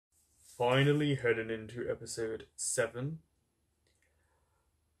finally heading into episode 7.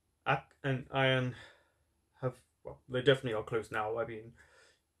 Ak and Ian have, well, they definitely are close now. I mean,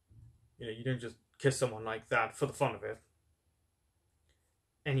 you don't just kiss someone like that for the fun of it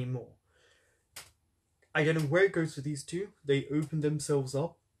anymore. I don't know where it goes for these two. They open themselves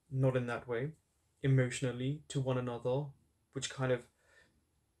up, not in that way, emotionally to one another, which kind of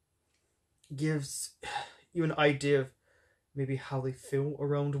gives you an idea of maybe how they feel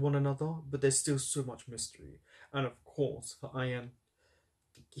around one another, but there's still so much mystery. And of course, for Ian,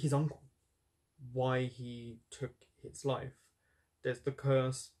 his uncle, why he took his life. There's the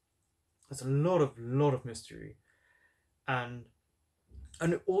curse. There's a lot of mystery. And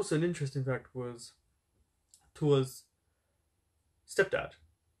also an interesting fact was Tua's stepdad.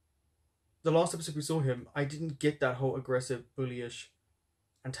 The last episode we saw him, I didn't get that whole aggressive, bullyish,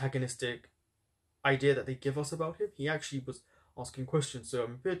 antagonistic idea that they give us about him. He actually was asking questions, so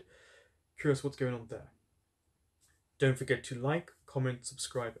I'm a bit curious what's going on there. Don't forget to like, comment,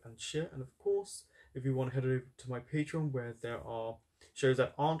 subscribe, and share. And of course, if you want to head over to my Patreon, where there are shows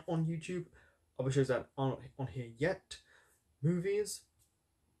that aren't on YouTube, other shows that aren't on here yet, movies,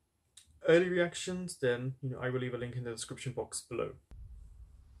 early reactions, then I will leave a link in the description box below.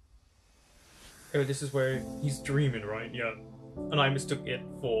 Oh, this is where he's dreaming, right? Yeah. And I mistook it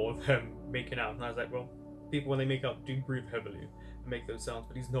for them making out, and I was like, well, people when they make out do breathe heavily and make those sounds,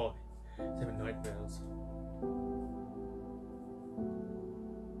 but he's not. He's having nightmares.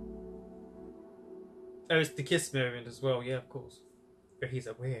 Oh, it's the kiss moment as well, yeah, of course. Where he's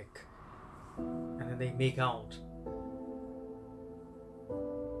awake. And then they make out.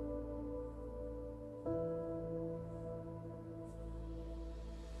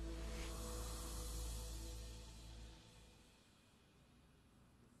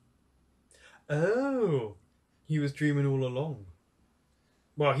 Oh! He was dreaming all along.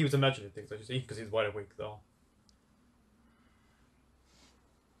 Well, he was imagining things, I should say, because he's wide awake though.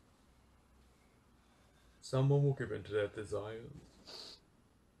 Someone will give in to their desires.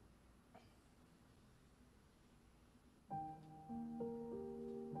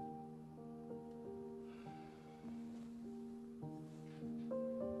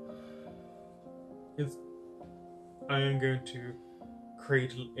 I am going to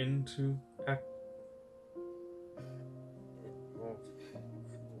cradle into act.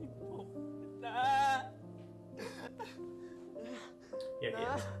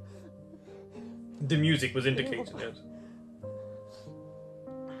 Yeah. The music was indicating it.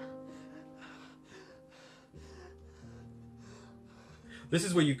 This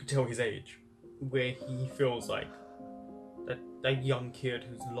is where you could tell his age, where he feels like that young kid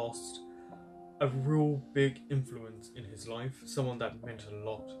who's lost a real big influence in his life, someone that meant a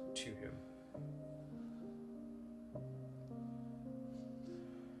lot to him.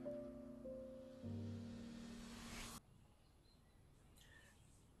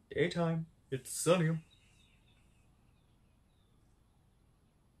 Daytime, it's sunny.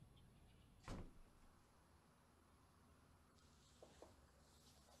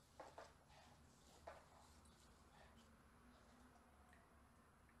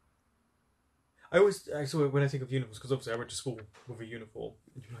 So when I think of uniforms, because obviously I went to school with a uniform,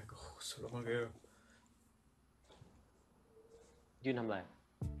 and you're like, oh, so long ago. ยืนทำอะไร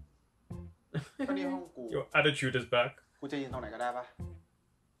ก็นี่ห้องกู Your attitude is back. กูจะยืนตรงไหนก็ได้ปะ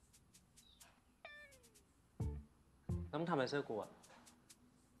แล้วมึงทำอะไรเสื้อกูอะ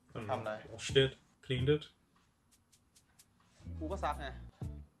ทำอะไร Washed it, cleaned it. กูก็ซักไง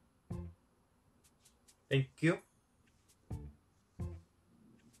Thank you.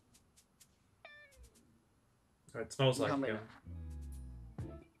 It smells like him.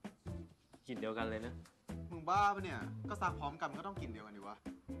 กลิ่นเดียวกันเลยนะ มึงบ้าปะเนี่ยก็ซักพร้อมกันก็ต้องกินเดียวกันดิวะ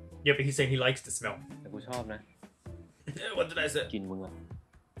Yeah, but he's saying he likes the smell. แต่กูชอบนะ What did I say? กลิ่นมึงอะ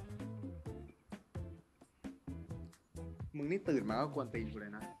มึงนี่ตื่นมาก็กวนตีนกูเล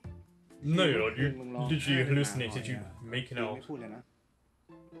ยนะ No, you literally hallucinated you making ไม่ out. พูดเลยนะ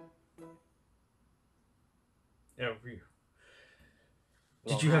Yeah,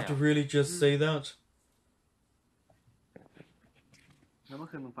 did you have to really just say that? แล้วเมื่อ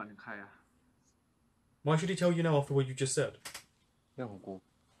คืนมึงฝันถึงใครอะ Why should he tell you now after what you just said? เรื่องของกู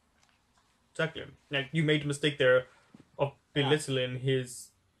Exactly. Like, you made a mistake there of belittling his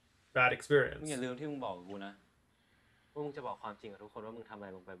bad มึง experience. อย่าลืมที่มึงบอกกับกูนะว่ามึงจะบอกความจริงกับทุกคนว่ามึงทำอะไร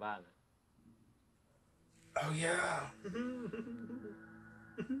ลงไปบ้าง Oh, yeah.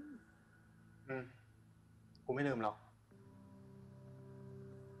 กูไม่ลืมหรอก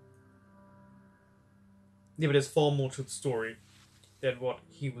Yeah, but there's far more to the story than what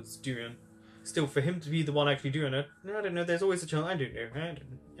he was doing. Still, for him to be the one actually doing it, I don't know. There's always a chance. I don't know.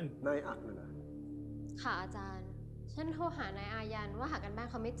 นายอักน่ะนะ ค่ะอาจารย์ ฉันโทรหานายอายันว่าหากันบ้าน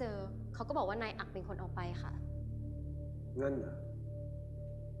เขาไม่เจอ เขาก็บอกว่านายอักเป็นคนเอาไปค่ะ งั้นเหรอ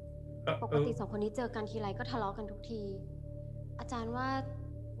ปกติสองคนนี้เจอกันทีไรก็ทะเลาะกันทุกที อาจารย์ว่า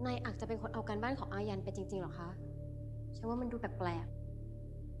นายอักจะเป็นคนเอากันบ้านของอายันไปจริงๆหรอคะ ฉันว่ามันดูแปลก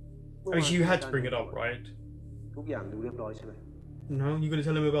I mean, you had to bring it up, right? ทุกอย่างดูเรียบร้อยใช่ไหม No, you gonna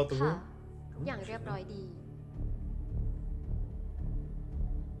tell him about the ๆ ค่ะ room? ทุกอย่างเรียบร้อยดี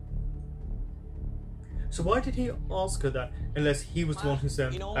So why did he ask her that? Unless he was the one who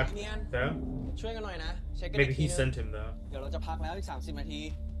sent อีโน่ back อีเนียน there. ช่วยกันหน่อยนะเช็คกัน Maybe อีกที he นึง sent him there. เดี๋ยวเราจะพักแล้วอีก30 นาที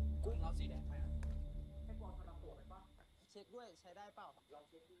เราสีแดงไปเช็คด้วยใช้ได้เปล่าลอง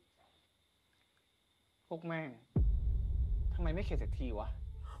เช็คดู พวกแม่งทำไมไม่เข็ดสักทีวะ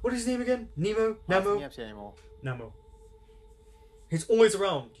What is his name again? Nemo? Namo? เงียบเชียร์ไอโม Namo. He's always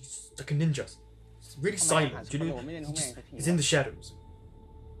around. He's like a ninja. He's really Come on, silent. Hans, You know, come on, he come just- on, he's in the shadows.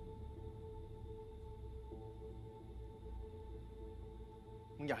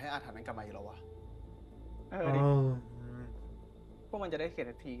 มึงอยากให้อาถรรพ์นั้นกลับมาอีกเหรอวะ Oh. พวกมันจะได้เข็ด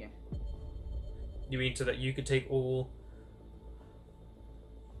สักทีไง You mean so that you could take all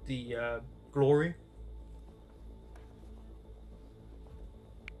the glory?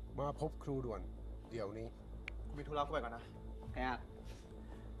 มาพบครูด่วน เดี๋ยวนี้ กูมีธุระกูไปก่อนนะไอ้อา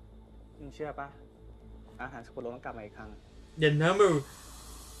มึงเชื่อปะอาถรรพ์สกุลโลกต้องกลับมาอีกครั้ง Yeah, Namo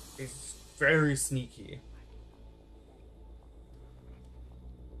is very sneaky.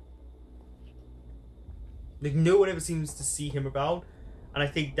 Like, no one ever seems to see him about, and I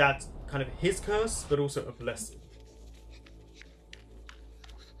think that's kind of his curse, but also a blessing.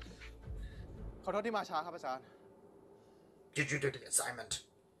 ขอโทษที่มาช้าครับอาจารย์ Did you do the assignment?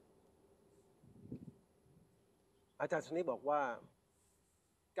 อาจารย์ชนิดบอกว่า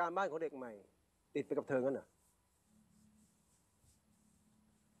การบ้านของเด็กใหม่ ติดไปกับเธองั้นเหรอ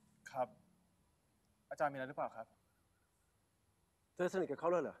ครับ อาจารย์มีอะไรหรือเปล่าครับ เธอสนิทกับเขา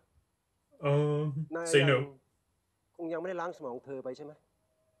แล้วเหรอ นาย Say อายั no. นคงยังไม่ได้ล้างสมองเธอไปใช่ไหม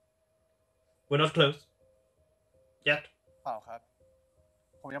We're not close. Yet. เปล่าครับ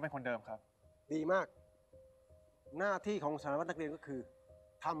ผมยังเป็นคนเดิมครับ ดีมาก หน้าที่ของสารวัตรนักเรียนก็คือ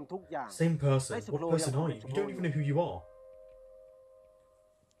ทำทุกอย่าง Same person. Nice What blow, person yeah, are you? You don't even know who you are.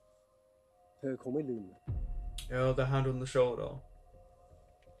 เธอคงไม่ลืม Oh, the hand on the shoulder.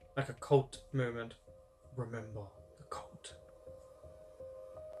 Like a cult moment. Remember the cult.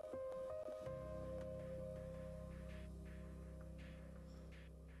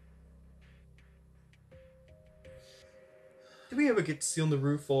 Did we ever get to see on the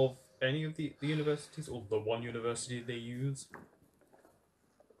roof of any of the universities, or the one university they use?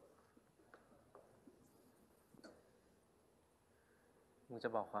 มึงจะ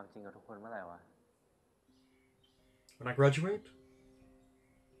บอกความจริงกับทุกคนเมื่อไหร่วะ When I graduate?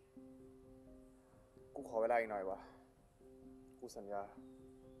 กูขอเวลาอีกหน่อยวะ กูสัญญา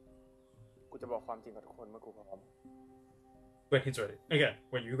กูจะบอกความจริงกับทุกคนเมื่อกูพร้อม When he's ready. Again,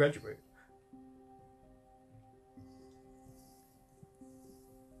 when you graduate.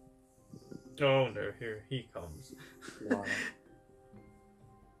 Oh no, here he comes.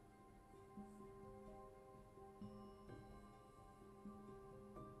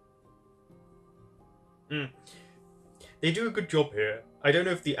 They do a good job here. I don't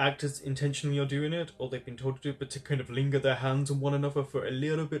know if the actors intentionally are doing it, or they've been told to do it, but to kind of linger their hands on one another for a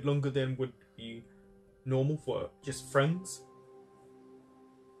little bit longer than would be normal for just friends.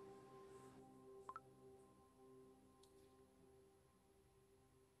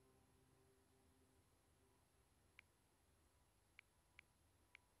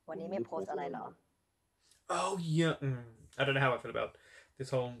 วันนี้ไม่โพสอะไรหรอ Oh yeah. I don't know how I feel about this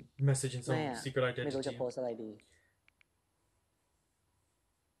whole message and some ไม่อะ secret ไม่รู้จะ identity. โพสอะไรดี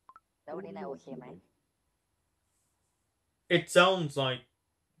แล้ววันนี้นายโอเคไหม It sounds like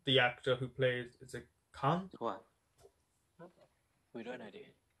the actor who plays is it Khan? ทั่วคุยด้วยหน่อยดิ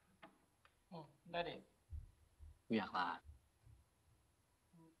ได้ดิกูอยากลา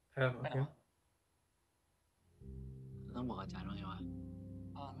Okay. ต้องบอกอาจารย์ว่าไงวะ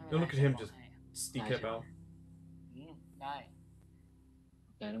Don't look at him just sneak about. ได้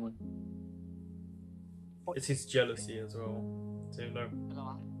แต่นะมึง It's his jealousy as well. So no. อะไร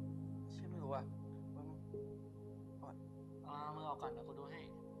วะใช่ไม่รู้อ่ะมึงเอาก่อนเดี๋ยวกูดูให้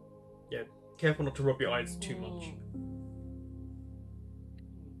Yeah, careful not to rub your eyes too much.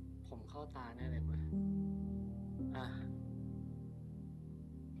 ผมเข้าตาแน่เลยเว้ยอ่ะ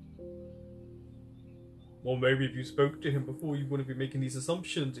Or maybe if you spoke to him before, you wouldn't be making these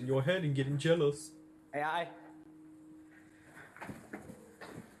assumptions in your head and getting jealous. ไอ้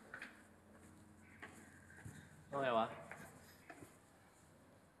ว่าไงวะ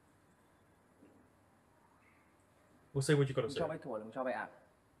We'll say what you มึ gotta ง say. ชอบไปถั่วหรือมึงชอบไปอัด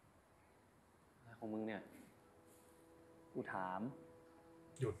อะไรของมึงเนี่ย กูถาม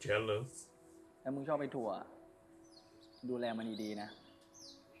You're jealous. แล้วมึงชอบไปถั่ว ดูแลมันดีๆนะ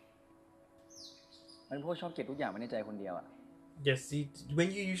มันพวกชอบเก็บทุกอย่างไว้ในใจคนเดียวอะ Yes, see, when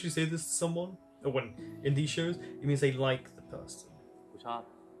you usually say this to someone, or when in these shows, it means they like the person, กูชอบ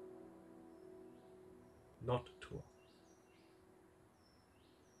not to.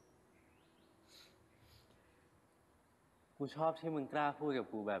 กูชอบที่มึงกล้าพูดกับ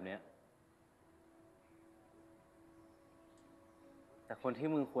กูแบบเนี้ย แต่คนที่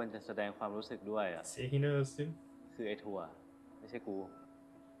มึงควรจะแสดงความรู้สึกด้วยอ่ะ See, he knows too. คือไอ้ทัวร์ไม่ใช่กู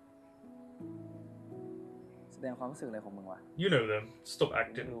แสดงความรู้สึกอะไรของมึงวะ You know them. Stop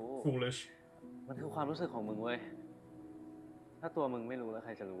acting No. foolish. มันคือความรู้สึกของมึงเว้ย ถ้าตัวมึงไม่รู้แล้วใค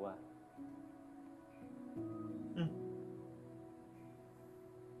รจะรู้อ่ะ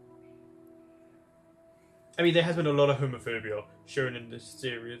I mean, there has been a lot of homophobia shown in this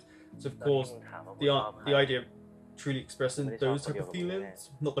series. So of course, the idea of truly expressing those type of feelings,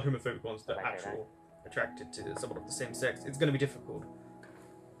 not the homophobic ones, the actual attracted to someone of the same sex, it's going to be difficult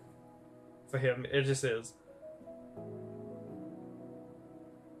for him. It just is.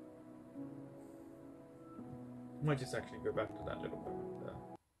 Might just actually go back to that little moment there.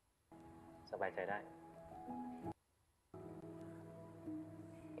 สบายใจได้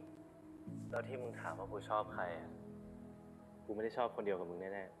แล้วที่มึงถามว่ากูชอบใครอ่ะ กูไม่ได้ชอบคนเดียวกับมึง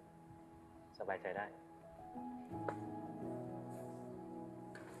แน่ๆ สบายใจได้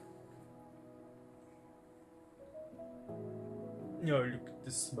No, look at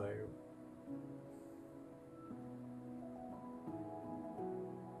the smile.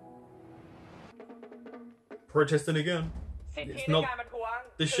 Protesting again. It's not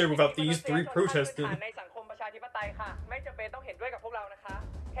this show without these three protesting. ในสังคมประชาธิปไตยค่ะ ไม่จำเป็นต้องเห็นด้วยกับพวกเรานะคะ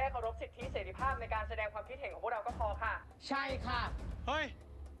แค่เคารพสิทธิเสรีภาพในการแสดงความคิดเห็นของพวกเราก็พอค่ะ ใช่ค่ะ เฮ้ย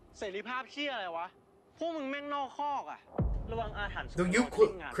เสรีภาพเชี่ยอะไรวะ พวกมึงแม่งนอกคอกอะระวังอาถรรพ์ So you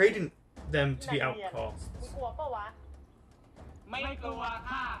creating them to be outcasts. มึงกลัวเปล่าวะ ไม่กลัว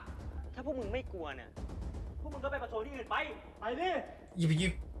ค่ะ ถ้าพวกมึงไม่กลัวเนี่ย พวกมึงก็ไปประท้วงที่อื่นไป ไปดิ Yeah, but you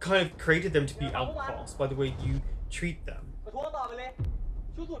kind of created them to be outcasts by the way you treat them. ประท้วงต่อไปเลย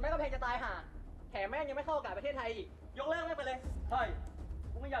ชูสูตรแม่งก็แพงจะตายห่าแถมแม่งยังไม่เข้ากับประเทศไทยอีก ยกเลิกแม่งไปเลย ใช่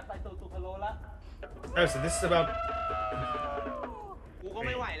กูไม่อยากใส่สูตรสุพะโลละ Oh, so this is about กูก็ไ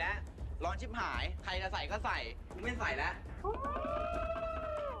ม่ไหวแล้ว ร้อนชิบหาย ใครจะใส่ก็ใส่ กูไม่ใส่แล้ว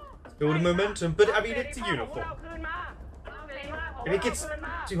building momentum, but I mean, it's a uniform. If it gets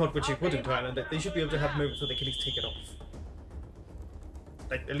too hot for cheap wood in Thailand, they should be able to have moments where they can at least take it off.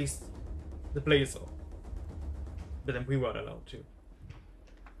 Like, at least the blazer. But then we weren't allowed to.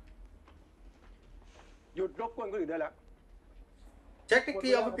 หยุดรบกวนคนอื่นได้แล้ว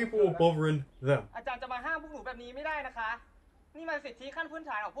Technically, other people were bothering them. อาจารย์จะมาห้ามพวกหนูแบบนี้ไม่ได้นะคะ นี่มันสิทธิขั้นพื้นฐ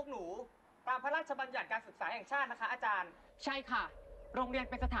านของพวกหนู ตามพระราชบัญญัติการศึกษาแห่งชาตินะคะ อาจารย์ ใช่ค่ะ โรงเรียน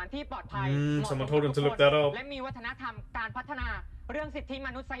เป็นสถานที่ปลอดภัย someone told him to look that up. และมีวัฒนธรรมการพัฒนาเรื่องสิทธิม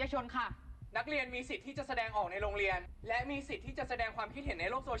นุษยชนค่ะ นักเรียนมีสิทธิ์ที่จะแสดงออกในโรงเรียน และมีสิทธิ์ที่จะแสดงความคิดเห็นใน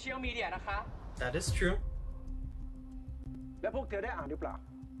โลกโซเชียลมีเดียนะคะ That is true. และพวกเธอได้อ่านหรือเปล่า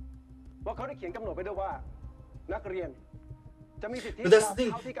ว่าเขาได้เขียนกำหนดไว้ด้วยว่า นักเรียนจะมีสิทธิ But that's the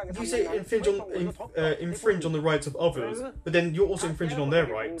thing. You say infringe on the rights of others, but then you're also infringing on their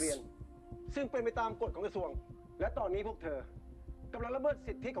rights. ซึ่งเป็นไปตามกฎของกระทรวง และตอนนี้พวกเธอกำลังละเมิด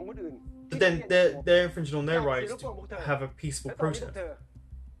สิทธิของคนอื่น But then they're infringing on their rights to have a peaceful และตอนนี้พว protest. กเธอ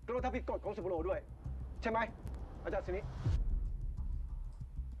กำลังทำผิดกฎของสุพรรณด้วย ใช่ไหมอาจารย์สินิ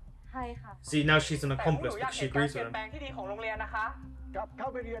ใช่ค่ะ See, now she's an แต่พวกห accomplice นูอยาก because เห็ she นการ agrees เปลี่ย with นแปล him. งที่ดีของโรงเรียนนะคะ กลับเข้า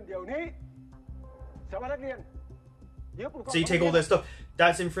ไปเรียนเดี๋ยวนี้สวัสดีนักเรียน So you take all their stuff.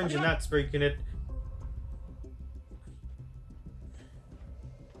 That's infringing. That's breaking it.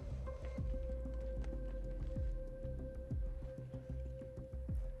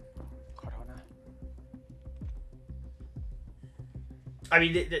 ขอโทษนะ I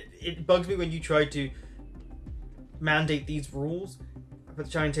mean, it bugs me when you try to mandate these rules, but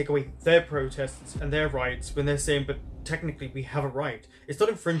try and take away their protests and their rights when they're saying, but technically we have a right. It's not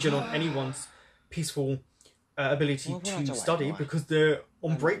infringing on anyone's peaceful ability to study because they're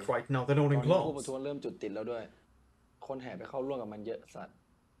on break right now. They're not in ผู้ประ class. ท้วงเริ่มจุดติดแล้วด้วย คนแห่ไปเข้าร่วมกับมันเยอะสัตว์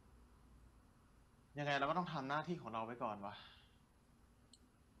ยังไงเราก็ต้องทำหน้าที่ของเราไว้ก่อนวะ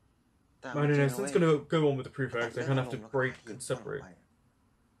I don't know. So it's going to go on with the prefects. They're going to have to break and separate.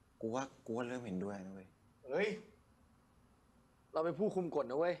 กูว่าเริ่มเห็นด้วยนะเว้ย เฮ้ย เราเป็นผู้คุมกฎ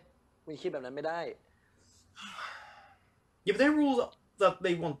นะเว้ยมึงคิดแบบนั้นไม่ได้ Yeah, but their rules that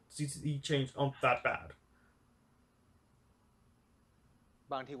they want to see changed aren't that bad.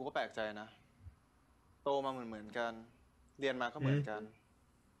 บางทีกูก็แปลกใจนะโตมาเหมือนกันเรียนมาก็เหมือนกัน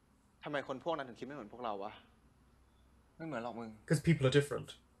ทำไมคนพวกนั้นถึงคิดไม่เหมือนพวกเราวะไม่เหมือนหรอกมึง Because people are different.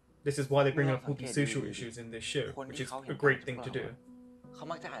 This is why they bring up all these social issues in this show, which is a great thing to do. เขา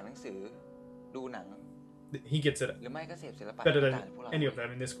มักจะอ่านหนังสือดูหนัง He gets it หรือไม่ก็เสพศิลปะ better than ต่างๆจากพวกเรา any of them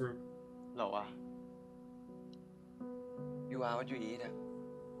in this group. หรอวะ You are what you eat อะ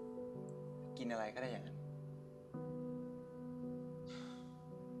กินอะไรก็ได้อย่างนั้น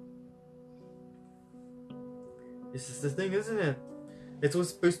This is the thing, isn't it? It's always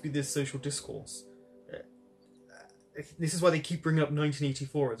supposed to be this social discourse. This is why they keep bringing up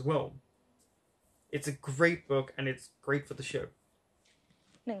 1984 as well. It's a great book and it's great for the show.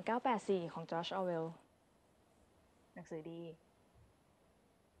 1984 ของจอร์จ ออเวลหนังสือดี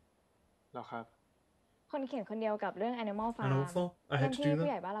หรอครับ คนเขียนคนเดียวกับเรื่อง Animal Farm Animal Farm? I เรื่ had อง to ที่ do ผู้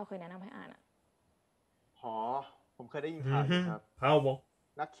ใหญ่ that. บ้านเราเคยแนะนำให้อ่านอะ อ๋อ ผมเคยได้ยินข่าวอยู่ครับ Powerball.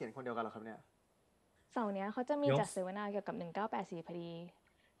 นักเขียนคนเดียวกันเหรอครับเนี่ย เสาร์นี้เขาจะมี Yes. จัดเสวนาเกี่ยวกับ 1984 พอดี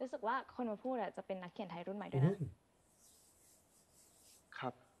รู้สึกว่าคนมาพูดอะจะเป็นนักเขียนไทยรุ่นใหม่ด้วยนะ ครั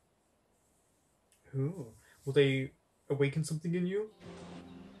บ Ooh. Will they awaken something in you?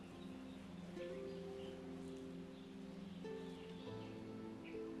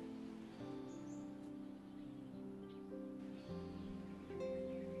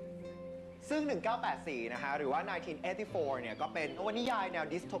 ซึ่ง 1984 นะฮะหรือว่า 1984 เนี่ยก็เป็นนวนิยายแนว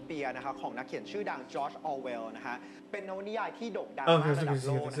ดิสโทเปียนะคะของนักเขียนชื่อดังจอร์จ ออเวลนะฮะเป็นนวนิยายที่โด่งดังมากระดับโ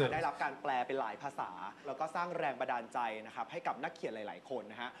ลกนะฮะได้รับการแปลเป็นหลายภาษาแล้วก็สร้างแรงบันดาลใจนะครับให้กับนักเขียนหลาย ๆ คน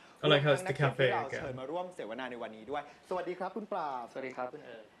นะฮะรวมทั้งนักเขียนที่เราเชิญมาร่วมเสวนาในวันนี้ด้วยสวัสดีครับคุณปราบ สวัสดีครับคุณ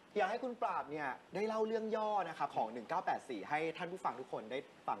อยากให้คุณปราบเนี่ยได้เล่าเรื่องย่อนะคะของ 1984 ให้ท่านผู้ฟังทุกคนได้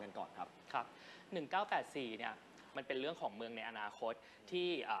ฟังกันก่อนครับครับ 1984 เนี่ยมันเป็นเรื่องของเมืองในอนาคตที่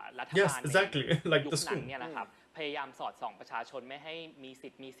รัฐบาล Yes, exactly. ใน Like ยุ the คนั้น school. เนี่ยนะครับพยายามสอดส่องประชาชนไม่ให้มีสิ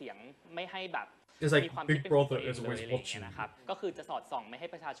ทธิ์มีเสียงไม่ให้แบบ It's like มีความ Big คิดเป็นของตัว Brother เอง is เลย always อะไรอย่างเงี้ watching. ยนะครับก็คือจะสอดส่องไม่ให้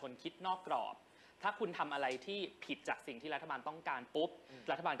ประชาชนคิดนอกกรอบ ถ้าคุณทำอะไรที่ผิดจากสิ่งที่รัฐบาลต้องการปุ๊บ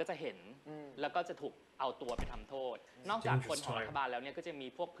รัฐบาลก็จะเห็นแล้วก็จะถูกเอาตัวไปทำโทษ นอกจากคนของรัฐบาลแล้วเนี่ยก็จะมี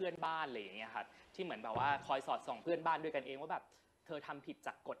พวกเพื่อนบ้านอะไรอย่างเงี้ยครับที่เหมือนแบบว่าคอยสอดส่องเพื่อนบ้านด้วยกันเองว่าแบบเธอทำผิดจ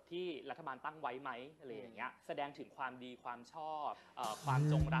ากกฎที่รัฐบาลตั้งไว้ไหมอะไรอย่างเงี้ยแสดงถึงความดีความชอบความ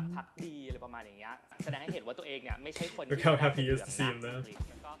จงรักภักดีอะไรประมาณอย่างเงี้ยแสดงให้เห็นว่าตัวเองเนี่ยไม่ใช่คนที่ Look how happy he is to see him there.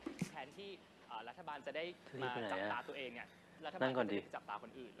 แล้วก็แทนที่รัฐบาลจะได้มาจับตาตัวเองเนี่ยรัฐบาลก็จะจับตาค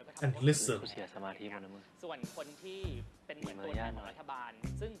นอื่นแล้วก็ทำ And listen. เสียสมาธิหมดเลยมึงส่วนคนที่เป็นเหมือนตัวแทนของรัฐบาล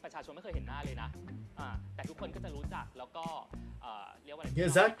ซึ่งประชาชนไม่เคยเห็นหน้าเลยนะแต่ทุกคนก็จะรู้จักแล้วก็เรียกว่า Yeah,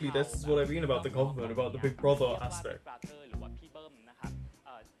 exactly. This is what I mean about the government, about the Big Brother aspect. หรือว่าพี่เบิ้มนะครับ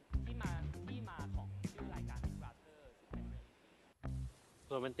ที่มาของชื่อรายการ Big Brother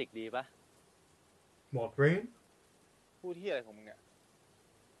โรแมนติกดีปะ What, Brain? พูดที่อะไรของมึงเนี่ย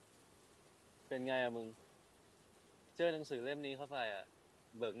เป็นไงอะมึงเจอหนังสือเล่มนี้เข้าไปอะ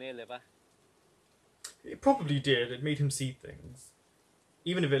เบิกเนตรเลยปะ It probably did. It made him see things.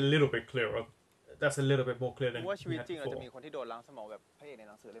 Even if a little bit clearer. That's a little bit more clear than ว่าชี he วิต had จริงเราจะ before. มีคนที่โดนล้างสมองแบบพระเอกใน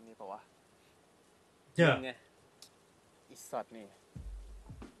หนังสือเล่มนี้ป่าวะ Yeah. ไง อีสัตว์นี่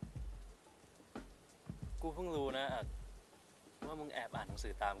กูเพิ่งรู้นะว่ามึงแอบอ่านหนังสื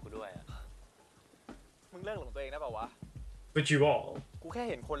อตามกูด้วยอะ มึงเลิกหลงตัวเองได้ป่าววะ But you are. กูแค่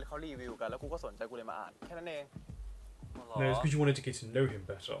เห็นคนเขารีวิวกันแล้วกูก็สนใจกูเลยมาอ่านแค่นั้นเอง No, it's because you wanted to get to know him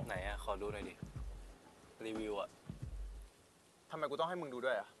better. ไหนอะขอดูหน่อยดิรีวิวอะ ทำไมกูต้องให้มึงดูด้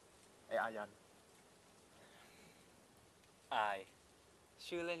วยอ่ะไออายัน อาย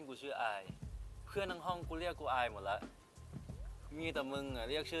ชื่อเล่นกูชื่ออายเพื่อนทั้งห้องกูเรียกกูอายหมดละมีแต่มึงอะ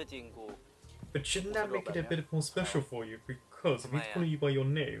เรียกชื่อจริงกู But shouldn't that make it a bit more special for you? Because if he's calling you by your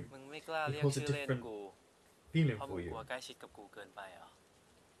name, มึงไม่กล้า it เรียก holds a ชื่อเล่น different กู feeling เพราะมึ for ง you. กลัวใกล้ชิดกับกูเกินไปเหรอ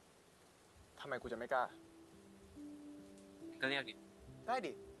ทำไมกูจะไม่กล้า ก็เรียกดิ ได้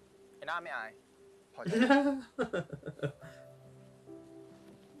ดิ ไอ้หน้าไม่อาย พอใจ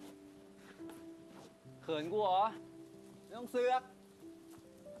เขินกูเหรอไม่ต้องเสือก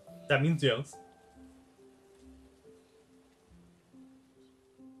That means yes.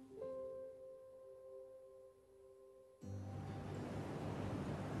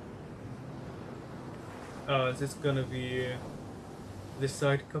 Is this gonna be this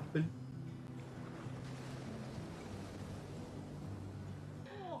side couple?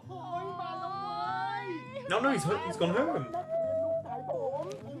 No, no, he's gone home.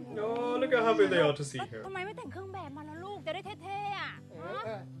 Oh, look how happy they are to see him. ทำไมไม่แต่งเครื่องแบบมาล่ะลูกจะได้เท่ๆอ่ะ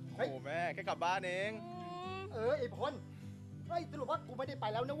โอ้แม่แค่กลับบ้านเอง ไอ้พลสรุปว่ากูไม่ได้ไป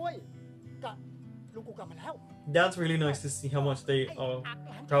แล้วนะเว้ยลูกกูกลับมาแล้ว That's really nice to see how much they are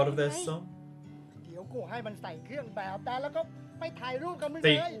proud of their son. เดี๋ยวกูให้มันใส่เครื่องแบบแต่แล้วก็ ไปถ่ายรูปกับมึง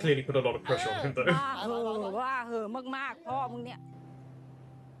They เลย clearly put a lot of pressure on him though. ว่าเหอะมากๆพ่อมึงเนี่ย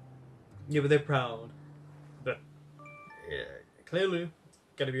Yeah, but they're proud. But yeah, clearly,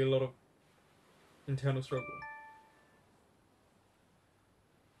 gotta be a lot of internal struggle.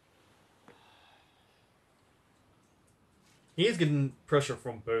 He is getting pressure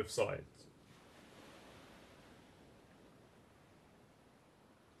from both sides.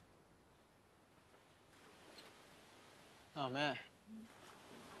 อ้าวแม่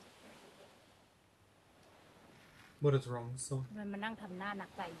What is wrong, son? มันมานั่งทำหน้าหนัก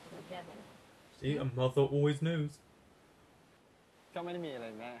ใจอยู่แบบนี้ See, a mother always knows. ก็ไม่ได้มีอะไร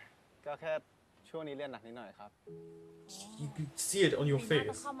แม่ ก็แค่ช่วงนี้เรียนหนักนิดหน่อยครับ You can see it on your ปีหน้า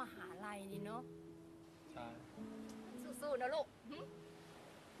ต้อง face. เข้ามหาลัยนี่เนาะ ใช่ สู้ๆนะลูก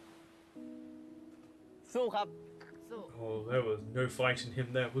สู้ครับ สู้ Oh, there was no fight in him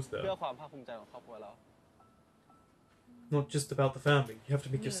there, was เพื่อ there? ความภาคภูมิใจของครอบครัวเรา Not just about the family. You have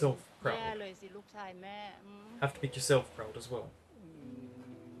to make yourself แย่ proud. เลยสิลูกชายแม่ Have to make yourself proud as well.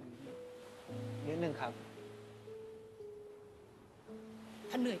 นิดนึงครับ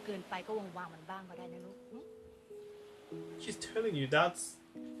ถ้าเหนื่อยเกินไปก็วางมันบ้างก็ได้นะลูก She's telling you, that's...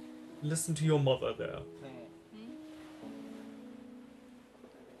 Listen to your mother there. แม่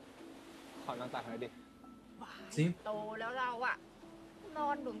ขอนอนตักหน่อยดิ See? โตแล้วเราอะนอ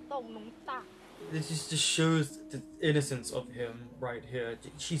นหนุนตรงหนุนตัก This just shows the innocence of him right here.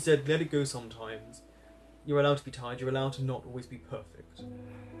 She said, let it go sometimes. You're allowed to be tired. You're allowed to not always be perfect.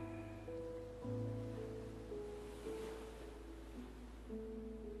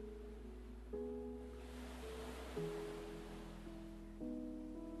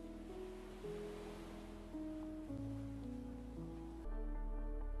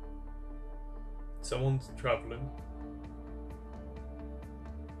 Someone's traveling.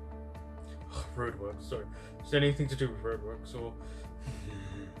 Roadworks, sorry. Is there anything to do with roadworks or...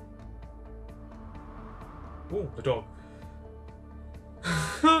 Oh, the dog.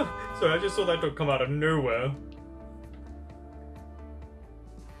 Sorry, I just saw that dog come out of nowhere.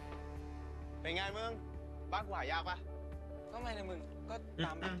 เป็นไงมึง บ้านกูหายากปะ ก็ไม่เลยมึง ก็ต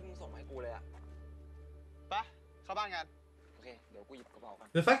ามแบบที่มึงส่งมาให้กูเลยอะ ปะเข้าบ้านกัน โอเค เดี๋ยวกูหยิบกระเป๋ากัน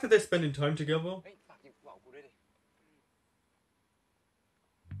The fact that they're spending time together. เฮ้ย ฝากหยิบกระเป๋ากูด้วยดิ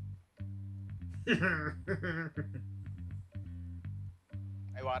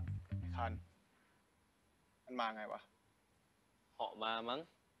ไอ้วัดไอ้คัน มันมาไงวะ เหาะมามั้ง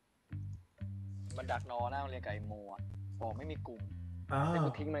มันดักนอหน้าโรงเรียนกับไอ้โมอ่ะ บอกไม่มีกลุ่มแต่กู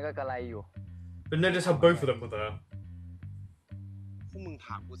Ah. ทิ้งมันก็กระไรอยู่ But notice how both of them were there. พวกมึงถ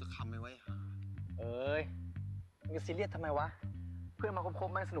ามกูสักคำไหมวะไอ้ห่า เอ้ยมึงจะซีเรียสทำไมวะ เพื่อนมาครบ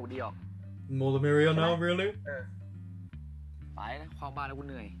ๆมันสนุกดีออก More the merrier now, really? ไปนะความบ้านแล้วกู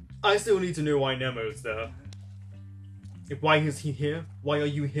เหนื่อย I still need to know why Nemo's there. Why is he here? Why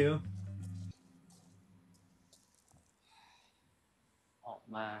are you here? ออก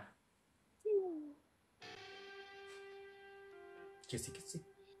มา Kissy, kissy.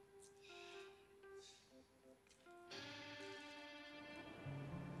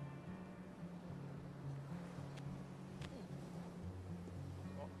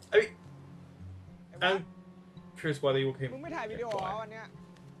 I mean, I'm curious why they all came. มึงไม่ถ่ายวิดีโอเหรอวันเนี้ย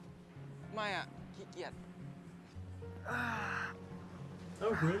ไม่อ่ะขี้เกียจ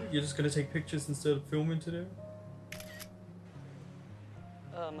Oh, really? You're just gonna take pictures instead of filming today?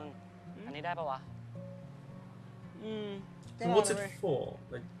 มึง อันนี้ได้ปะวะ So what's it for?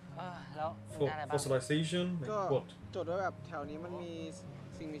 Like แล้ว for fossilization? Like ก็ what? จดไว้แบบแถวนี้มันมี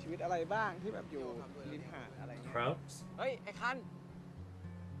สิ่งมีชีวิตอะไรบ้างที่แบบอยู่ริมหาดอะไรเงี้ย Crabs? เฮ้ย ไอ้คัน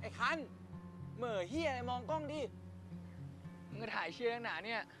ไอ้คัน เหม่อเฮียอะไรมองกล้องดิ มึงก็ถ่ายเชี่ยหนาเ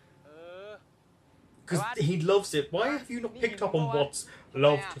นี่ย Because he loves it. Why have you not picked up on what's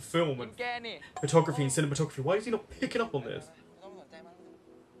loved to film and แกนี่ photography and cinematography? Why is he not picking up on this?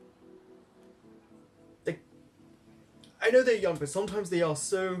 I know they're young, but sometimes they are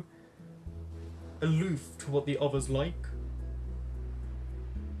so aloof to what the others like.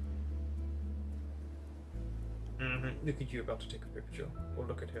 Look at you about to take a picture. Or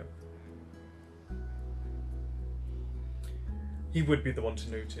look at him. He would be the one to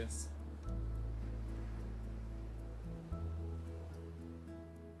notice.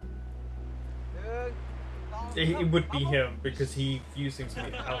 It would be him because he views things from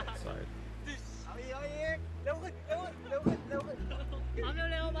the outside. เร็วขึ้นเร็วขึ้นเร็วขึ้นเร็วขึ้น ปั๊ม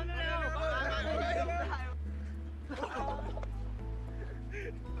เร็วๆปั๊มเร็วๆ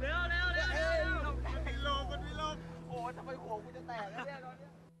เร็วเร็วเร็ว ลมมันไม่ลมโอ้ทำไมหัวกูจะแตกแล้วเนี่ยตอนเนี้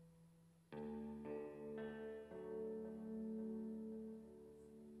ย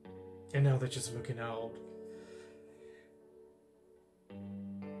And now they're just looking out.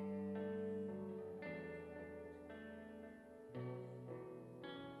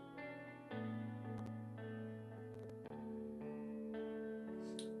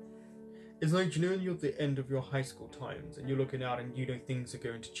 It's like, you know, you're at the end of your high school times and you're looking out and you know things are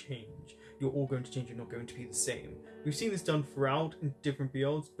going to change. You're all going to change, you're not going to be the same. We've seen this done throughout in different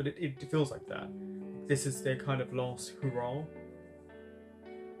builds, but it feels like that. This is their kind of last hurrah.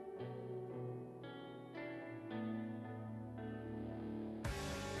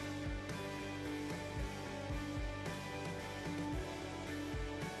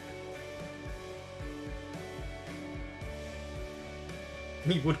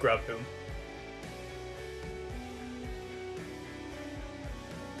 He would grab him.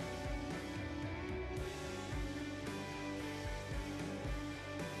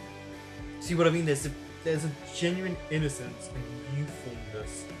 See what I mean? There's a genuine innocence and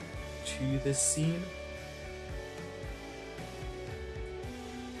youthfulness to this scene.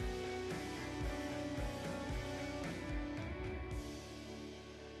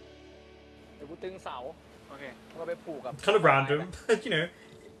 เดี๋ยวกูตึงเสาโอเคก็ไปผูกกับ Kind of random, but you know,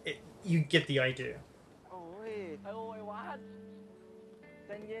 you get the idea. โอ้ยโอ้ยวัดใจ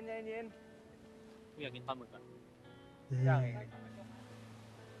เย็นใจเย็นกูอยากกินปลาหมึกอ่ะย่างเอง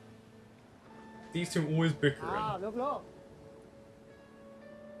These two always bickering. ลูก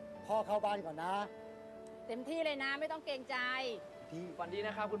ๆพ่อเข้าบ้านก่อนนะ เต็มที่เลยนะไม่ต้องเกรงใจ ที่ฝันดีน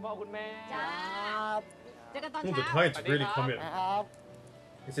ะครับคุณพ่อคุณแม่ จ้าเจอกันตอน Oh, เช้า the tides really come in. ครับ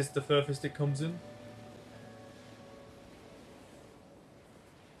Is this the furthest it comes in?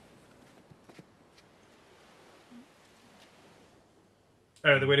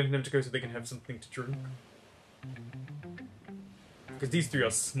 Oh, they're waiting for them to go so they can have something to drink. Because these three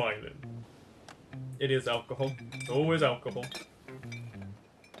are smiling. It is alcohol. It's always alcohol.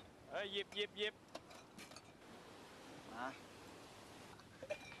 หยิบ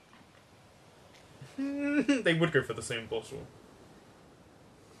They would go for the same bottle.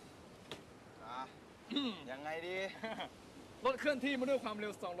 ยังไงดี รถเคลื่อนที่มาด้วยความเร็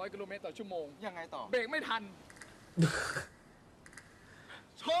ว200 กิโลเมตรต่อชั่วโมง ยังไงต่อ เบรกไม่ทัน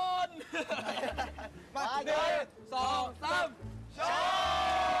ชน มา1 2 31 ช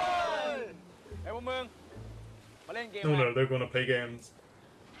นไอ้พวกมึง มาเล่นเกม No, no, they're gonna play games.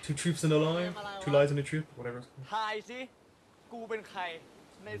 Two truths and a lie? Two lies and a truth? Whatever it's called. ทายสิ กูเป็นใคร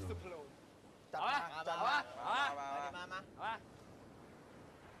ในสุพโลงเอาวะ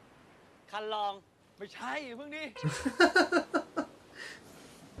คันลอง ไม่ใช่เพิ่งดิ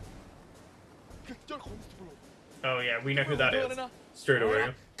จุดของสุพโลง Oh yeah, we know who that is. Straight away.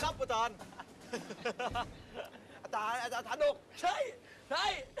 ครับอาจารย์ อาจารย์ชาดกใช่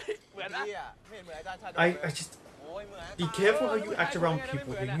เหมือนนะไม่เหมือนอาจารย์ชาดก I just... Be careful how you act around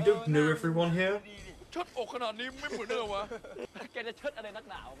people here. You don't know everyone here. ชุดอกขนาดนี้ไม่เหมือนเดิมวะ แกจะเชิดอะไรนัก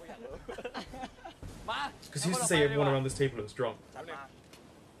หนาวกูอยากรู้ มา Because who's to say everyone around this table is drunk?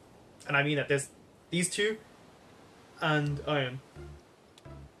 And I mean that there's these two and Iron.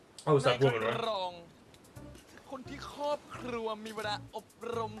 Oh, it's that woman, right? คนที่ครอบครัวมีเวลาอบ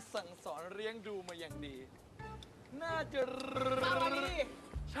รมสั่งสอนเลี้ยงดูมาอย่างดี น่าจะ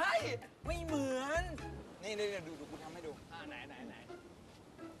ใช่ ไม่เหมือน นี่ดูกูทำให้ดู ไหน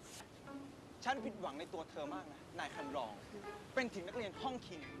ฉันผิดหวังในตัวเธอมากนะ นายคันรอง เป็นถึงนักเรียนห้อง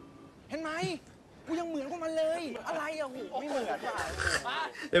คิง เห็นไหม กูยังเหมือนกว่ามันเลย อะไรอะโหไม่เหมือนว่ะ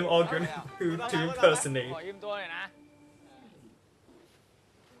Them arguing who to impersonate. ขอยืมตัวหน่อยนะ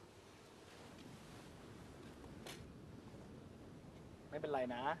ไม่เป็นไร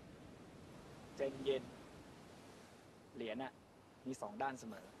นะใจเย็น เหรียญอะมี2 ด้านเส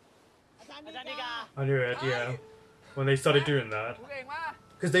มอ อาจารย์นิกา I knew it, yeah. When they started doing that.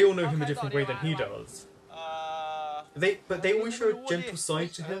 Because they all know him a different way than he does. But they always show a gentle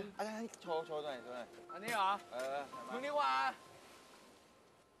side to him. อาจารย์โชว์หน่อย อันนี้เหรอ มึงนี่ว่า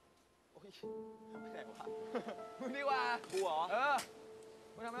ไหนวะ มึงนี่ว่า กูเหรอ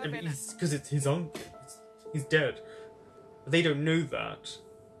มึงทำอะไรเป็น Because it's his uncle. He's dead. But they don't know that.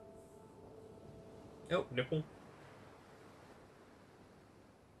 Oh, nipple.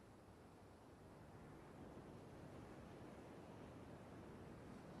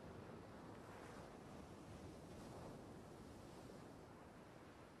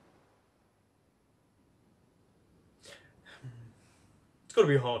 It's got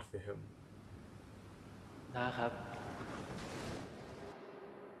to be hard for him. นะครับ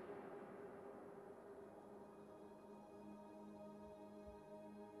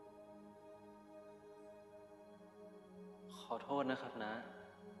ขอโทษนะครับนะ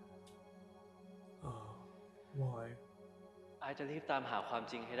Oh, why? อายจะรีบตามหาความ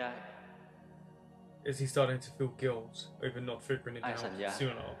จริงให้ได้ Is he starting to feel guilt over not figuring it I out said yeah.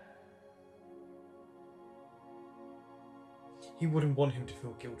 sooner? He wouldn't want him to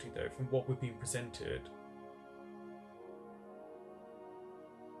feel guilty though, from what we're being presented.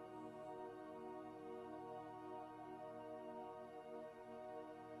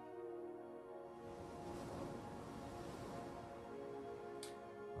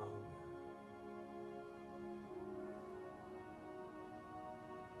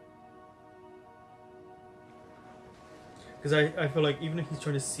 Because I feel like even if he's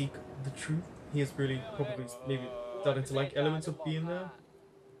trying to seek the truth, he is really probably maybe starting to like elements of being there.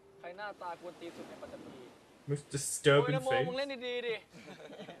 ใครหน้าตากวนตีนสุดในปัตตภี Most โอ้ย disturbing นะโมมึง face. เล่นดีๆดิ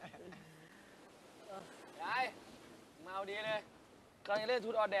ยายมาเอาดีเลยกำลังจะเล่นทู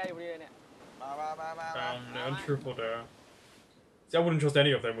ตออแดร์อยู่พอดีเลยเนี่ย No, untruthful dare. See, I wouldn't trust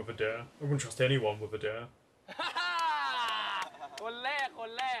any of them with a dare. I wouldn't trust anyone with a dare. คนแร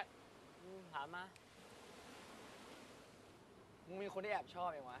กถามมามึงมีคนที่แอบชอบ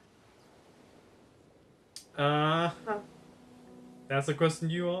ยังวะ That's a question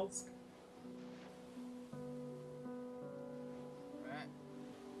you ask?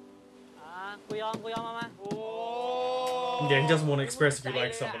 Yeah, he doesn't want to express if he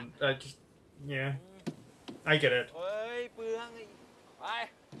likes someone. Yeah, I get it. เฮ้ยเปลืองไป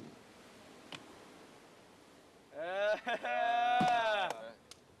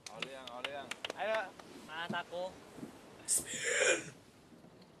เอาเรื่องไอ้เด้อมาตาโก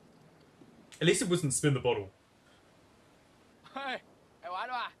At least it wasn't spin the bottle. เฮ้ยไอ้หวาน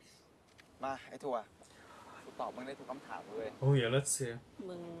ว่ะ มาไอ้ถั่วกูตอบมึงได้ทุกคำถามเลย Oh yeah, let's see.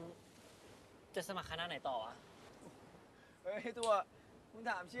 มึงจะสมัครคณะไหนต่ออ่ะ เฮ้ยตัวมึง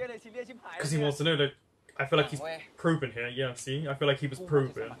ถามเชี่ยเลยซีเรียสชิบหาย Because he wants to know that. I feel like he's proven here. Yeah, see, I feel like he was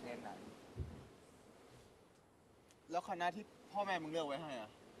proven. แล้วคณะที่พ่อแม่มึงเลือกไว้ให้อ่ะ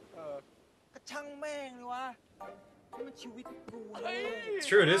ก็ช่างแม่งเลยวะนี่มันชีวิตกู It's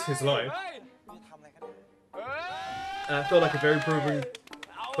true, it is his life. มึงทำอะไรกัน And I feel like a very proven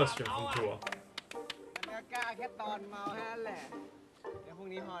question from Tua. มันก็กล้าแค่ตอนเมาแค่นั้นแหละเดี๋ยวพรุ่ง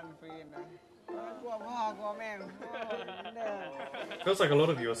นี้ฮอนฟรีนะกลัวพ่อกลัวแม่ง Feels like a lot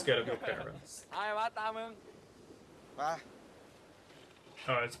of you are scared of your parents. ไอ้วัดตามมึง มา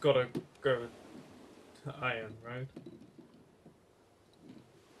Oh, it's gotta go to Iron, right?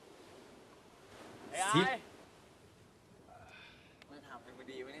 ไอ้ See? มึงถามเป็นกู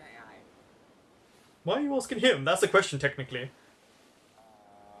ดีไหมเนี่ยไอ้ Why are you asking him? That's the question, technically.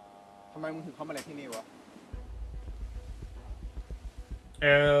 ทำไมมึงถึงเข้ามาเล่นที่นี่วะ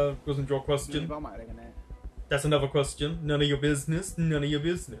Wasn't your มี question? เป้าหมายอะไรกันแน่ That's another question. None of your business. None of your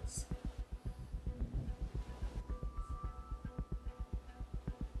business.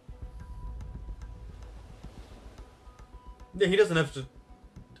 Yeah, he doesn't have to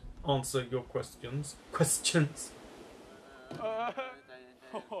answer your questions. Questions.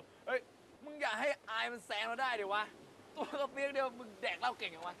 เฮ้ยมึงอยากให้อายมันแซงเราได้ดิวะตัวกระเปียกเดียวมึงแดกเหล้าเก่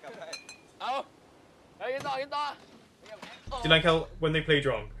งอย่างวะเอาเฮ้ยกินต่อ Do you like how when they play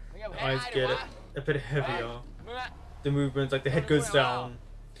drunk, eyes get a bit heavier? The movements, like the head goes down.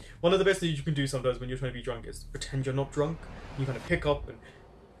 One of the best things you can do sometimes when you're trying to be drunk is pretend you're not drunk. You kind of pick up and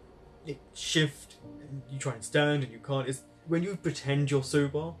shift, and you try and stand and you can't. It's when you pretend you're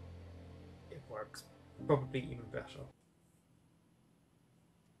sober, it works probably even better.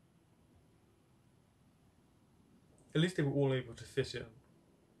 At least they were all able to fit in.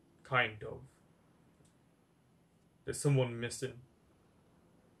 Kind of. There's someone missing.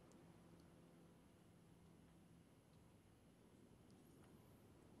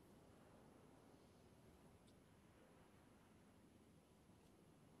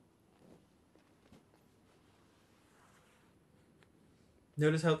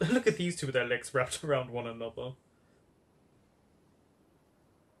 Notice how look at these two with their legs wrapped around one another.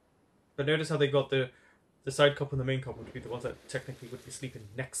 But notice how they got the side couple and the main couple to be the ones that technically would be sleeping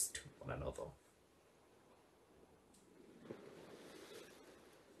next to one another.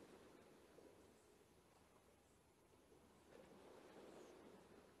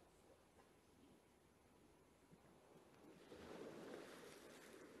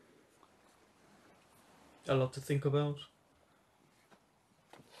 A lot to think about.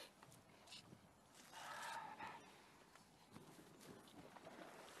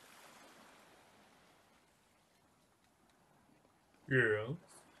 Yeah.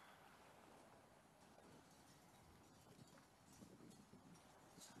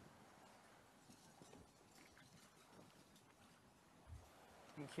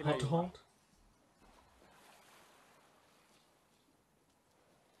 Hot, hot.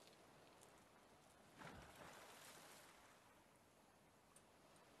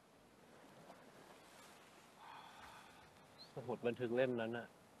 สมุดบันทึกเล่มนั้นน่ะ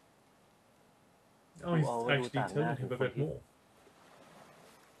Oh, he's actually telling him a bit more.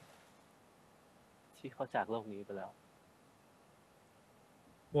 ที่เขาจากโลกนี้ไปแล้ว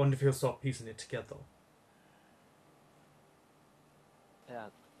Wonder if he'll start piecing it together. อยา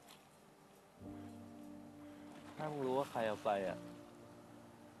กถ้ามึงรู้ว่าใครเอาไปอ่ะ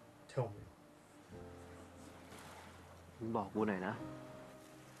Tell me. มึงบอกกูหน่อยนะ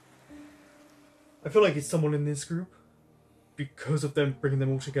I feel like it's someone in this group. because of them bringing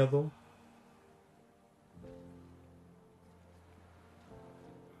them all together.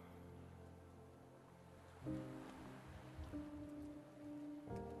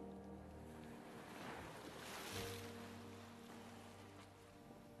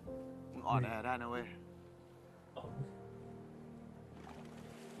มึงอ่อนแอได้นะเว้ย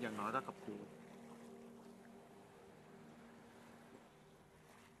อย่างน้อยก็กับกู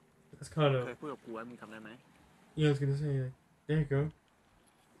That's kind of. เคยพูดกับกูว่ามึงทำได้ไหม Yeah, I was gonna say, like, there you go.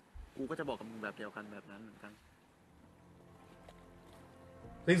 กูก็จะบอกกับมึงแบบเดียวกันแบบนั้นเหมือนกัน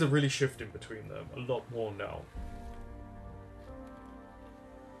Things are really shifting between them a lot more now.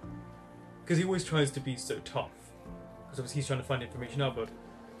 Because he always tries to be so tough. Because obviously he's trying to find information out, but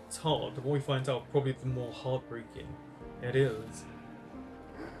it's hard. The more he finds out, probably the more heartbreaking it is.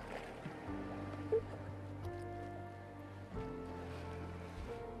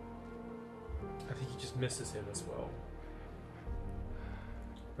 I think he just misses him as well.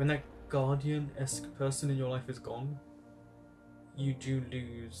 When that guardian-esque person in your life is gone, you do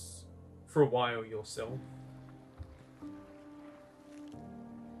lose, for a while, yourself.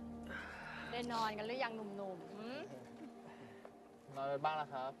 ได้นอนกันหรือยังหนุ่มๆหืม นอนไปบ้างแล้ว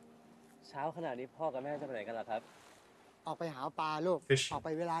ครับ เช้าขนาดนี้พ่อกับแม่จะไปไหนกันล่ะครับ ออกไปหาปลาลูก Fish. ออกไป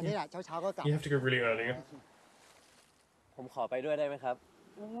เวลานี้แหละเช้าๆก็กลับ You have to go really early. ผมขอไปด้วยได้ไหมครับ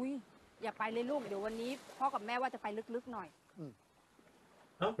อุ้ยอย่าไปเลยลูก เดี๋ยววันนี้พ่อกับแม่ว่าจะไปลึกๆหน่อย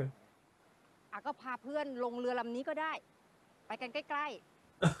Okay. ก็พาเพื่อนลงเรือลำนี้ก็ได้ ไปกันใกล้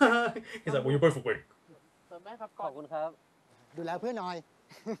He's like, well, you're both awake. แม่ครับขอบคุณครับ ดูแลเพื่อนหน่อย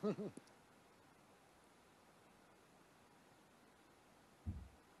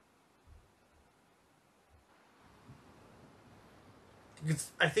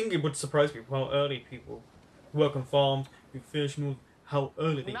Because I think it would surprise people how early people work on farms, do fish, and all, how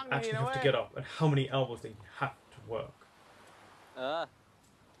early they actually have to get up and how many hours they have to work. เออ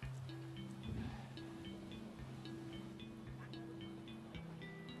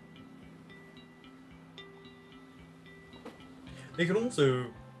They can also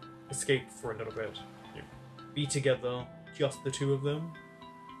escape for a little bit. You know, be together, just the two of them.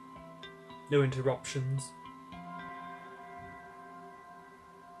 No interruptions.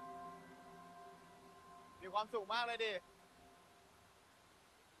 มีความสุขมากเลยดิ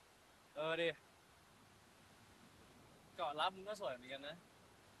ดิเกาะรับมึงก็สวยเหมือนกันนะ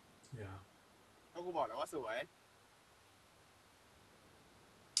Yeah. ก็กูบอกแล้วว่าสวย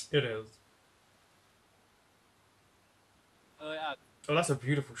It is. Oh, that's a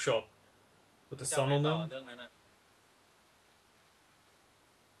beautiful shot. With the sun on them. เรื่องนั้นนะ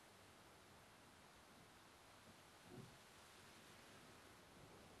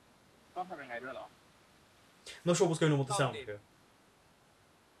ต้องทำยังไงด้วยหรอ I'm not sure what's going on with the sound here.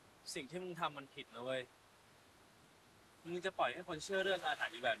 สิ่งที่มึงทำมันผิดนะเว้ย มึงจะปล่อยให้คนเชื่อเรื่องอาถรร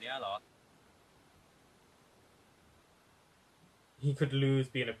พ์อยู่แบบนี้เหรอ He could lose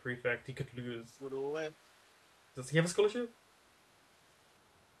being a prefect. He could lose. กูรู้เว้ย Does he have a scholarship?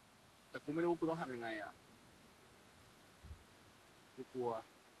 แต่กูไม่รู้กูต้องทำยังไงอ่ะ กูกลัว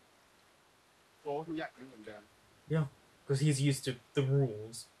โอ้ทุกอย่างไม่เหมือนเดิม Yeah, because he's used to the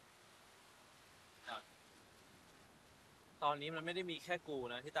rules. ตอนนี้มันไม่ได้มีแค่กู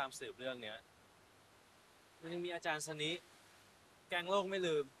นะที่ตามสืบเรื่องเนี้ย มันยังมีอาจารย์สนิแกงโลกไม่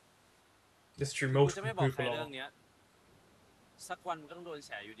ลืม It's true. กู Most จะไม่บอกใคร people เรื่อ are. งเนี้ย สักวันมันก็ต้องโดนแฉ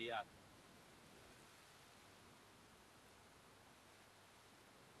อยู่ดีอ่ะ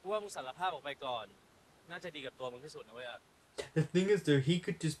กูว่ามึงสารภาพออกไปก่อน น่าจะดีกับตัวมึงที่สุดนะเว้ยอ่ะ The thing is, though, he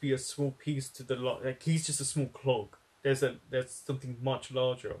could just be a small piece to the lot. Like he's just a small clog. There's something much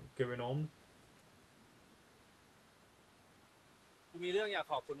larger going on. กูมีเรื่องอยาก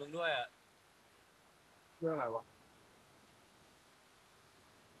ขอบคุณมึงด้วยอ่ะ เรื่องอะไรวะ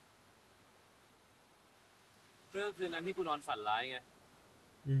เรื่องคืนนั้นที่กูนอนฝันร้ายไง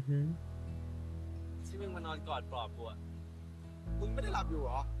Mm-hmm. ที่มึงมานอนกอดปลอบกูอ่ะ มึงไม่ได้หลับอยู่เห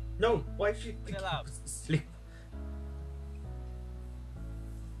รอ No, why did you think Chill he out. was asleep?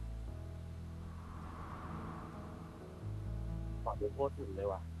 ปอดดูโคตรถึงเลย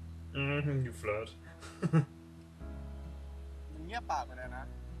ว่ะ Mm-hmm, you flirt. มึงเงียบปากไปเลยนะ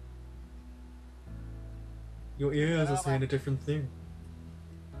Your ears are saying a different thing.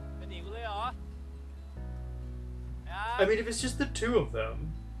 จะหนีกูเลยเหรอ I mean, if it's just the two of them.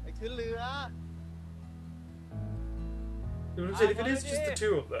 ไปขึ้นเรือ You know what I'm saying? If it is just the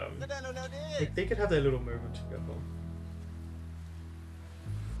two of them, ก็เดินเร็วๆดิ like, they could have their little moment together.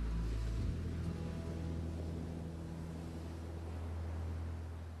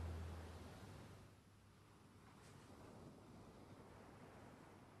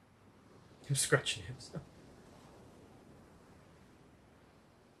 Him scratching himself.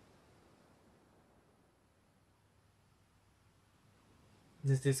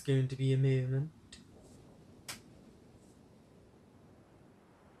 Is this going to be a movement?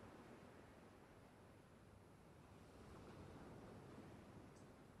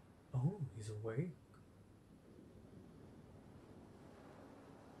 Oh, he's awake.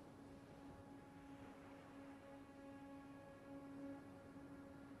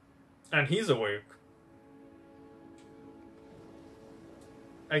 And he's awake.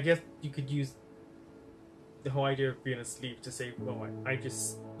 I guess you could use the whole idea of being asleep to say, well, I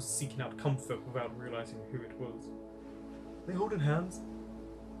just was seeking out comfort without realizing who it was. Are they holding hands?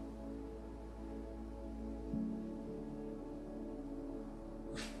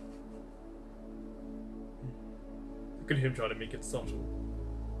 Look at him trying to make it subtle.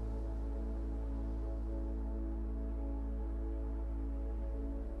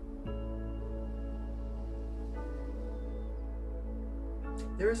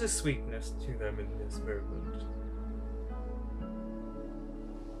 There is a sweetness to them in this moment.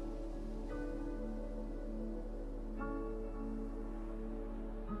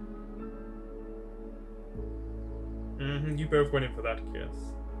 You both went in for that kiss.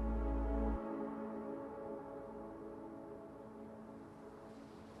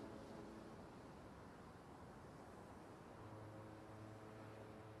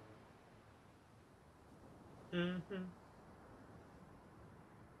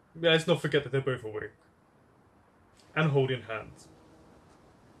 Yeah, let's not forget that they're both awake. And holding hands.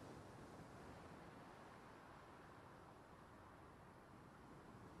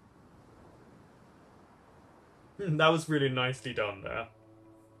 That was really nicely done there.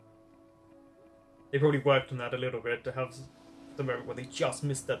 They probably worked on that a little bit to have the moment where they just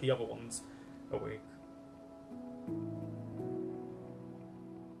missed that the other one's awake.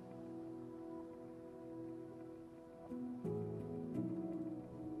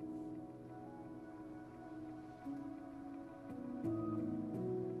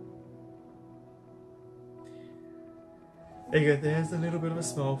 There you go, there's a little bit of a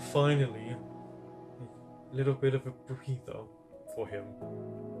smile, finally. A little bit of a breather for him.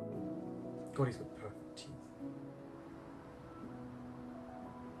 God, he's got perfect teeth.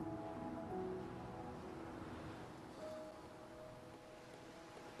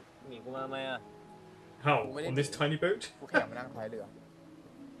 How? On this tiny boat? กูแข่งมานั่งท้ายเรือ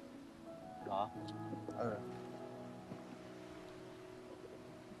เหรอ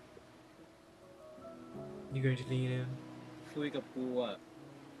You going to lean in? คุยกับกูอะ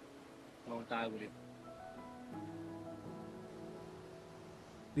มองตากูดิ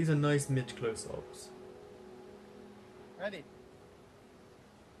These are nice mid close-ups. Ready?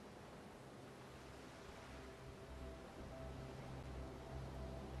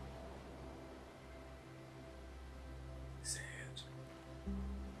 Say it.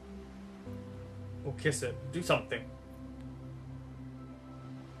 Or kiss it. Do something.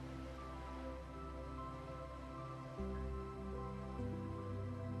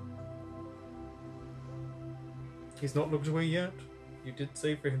 He's not looked away yet. You did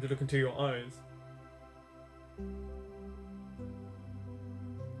say for him to look into your eyes.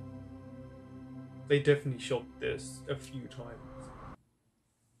 They definitely shot this a few times.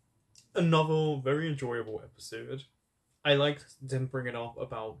 Another very enjoyable episode. I liked them bringing up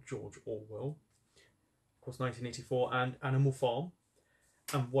about George Orwell, of course 1984, and Animal Farm,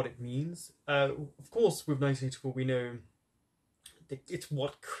 and what it means. Of course, with 1984 we know it's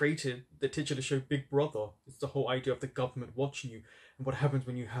what created the titular show Big Brother. It's the whole idea of the government watching you and what happens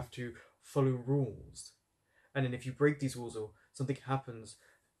when you have to follow rules. And then if you break these rules or something happens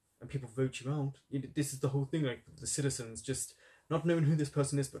and people vote you out, this is the whole thing, like the citizens just not knowing who this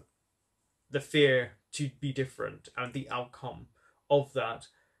person is, but the fear to be different and the outcome of that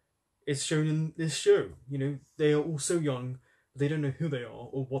is shown in this show. You know, they are all so young, they don't know who they are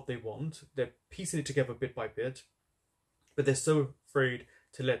or what they want. They're piecing it together bit by bit. But they're so afraid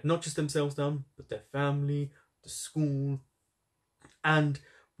to let not just themselves down, but their family, the school. And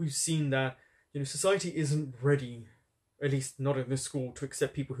we've seen that, you know, society isn't ready, at least not in this school, to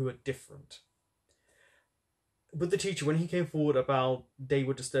accept people who are different. But the teacher, when he came forward about they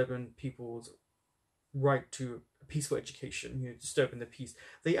were disturbing people's right to a peaceful education, you know, disturbing their peace,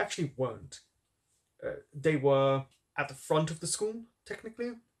 they actually weren't. They were at the front of the school,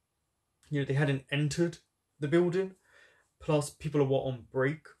 technically. You know, they hadn't entered the building. Plus, people are on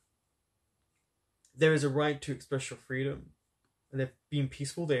break. There is a right to express your freedom. And they're being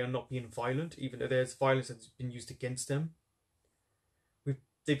peaceful. They are not being violent, even though there's violence that's been used against them.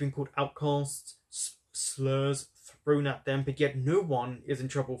 They've been called outcasts, slurs thrown at them, but yet no one is in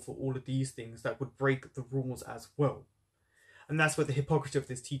trouble for all of these things that would break the rules as well. And that's where the hypocrisy of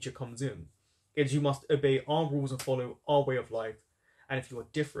this teacher comes in. Is you must obey our rules and follow our way of life. and if you are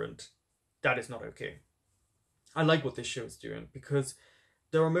different, that is not okay. I like what this show is doing, because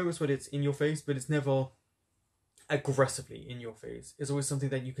there are moments when it's in your face, but it's never aggressively in your face. It's always something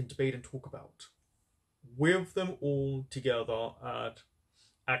that you can debate and talk about. With them all together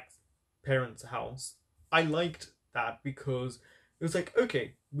at parents' house, I liked that, because it was like,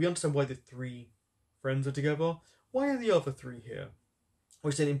 okay, we understand why the 3 friends are together. Why are the other 3 here?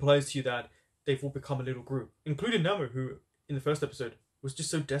 Which then implies to you that they've all become a little group, including Namo, who in the first episode was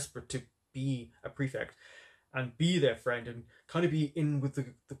just so desperate to be a prefect and be their friend and kind of be in with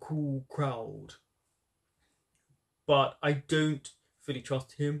the cool crowd. But I don't fully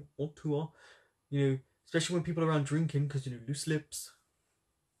trust him or Tua, especially when people are around drinking, because, loose lips.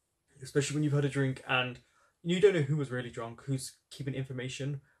 Especially when you've had a drink and you don't know who was really drunk, who's keeping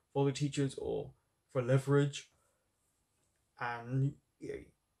information for the teachers or for leverage. And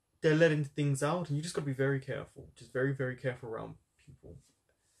they're letting things out, and you just got to be very careful. Just very, very careful around people.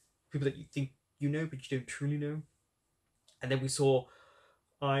 People that you think you know, but you don't truly know. And then we saw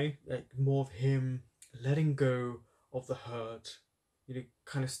more of him letting go of the hurt.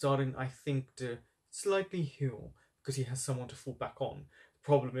 Kind of starting, I think, to slightly heal, because he has someone to fall back on. The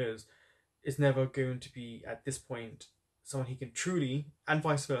problem is, it's never going to be, at this point, someone he can truly, and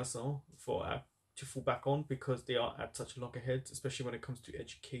vice versa, to fall back on, because they are at such loggerheads, especially when it comes to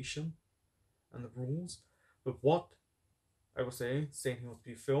education and the rules. But what I will say, saying he wants to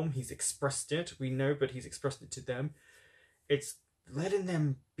be filmed, he's expressed it, we know, but he's expressed it to them. It's letting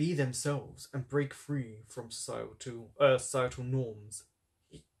them be themselves and break free from societal norms.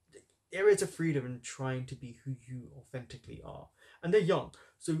 There is a freedom in trying to be who you authentically are. And they're young,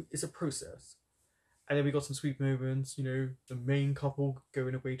 so it's a process. And then we got some sweet moments, the main couple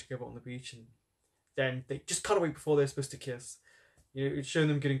going away together on the beach, and then they just cut away before they're supposed to kiss. It's showing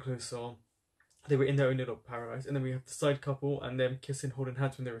them getting closer. They were in their own little paradise. And then we have the side couple and them kissing, holding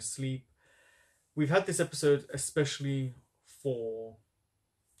hands when they're asleep. We've had this episode, especially for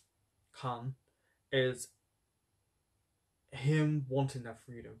Khan, is him wanting that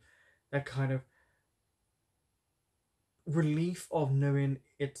freedom. That kind of relief of knowing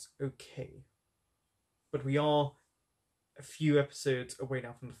it's okay. But we are a few episodes away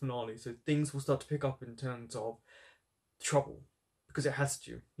now from the finale, so things will start to pick up in terms of trouble, because it has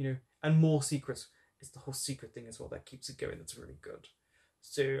to, and more secrets. It's the whole secret thing as well that keeps it going. That's really good.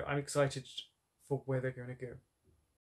 So I'm excited for where they're going to go.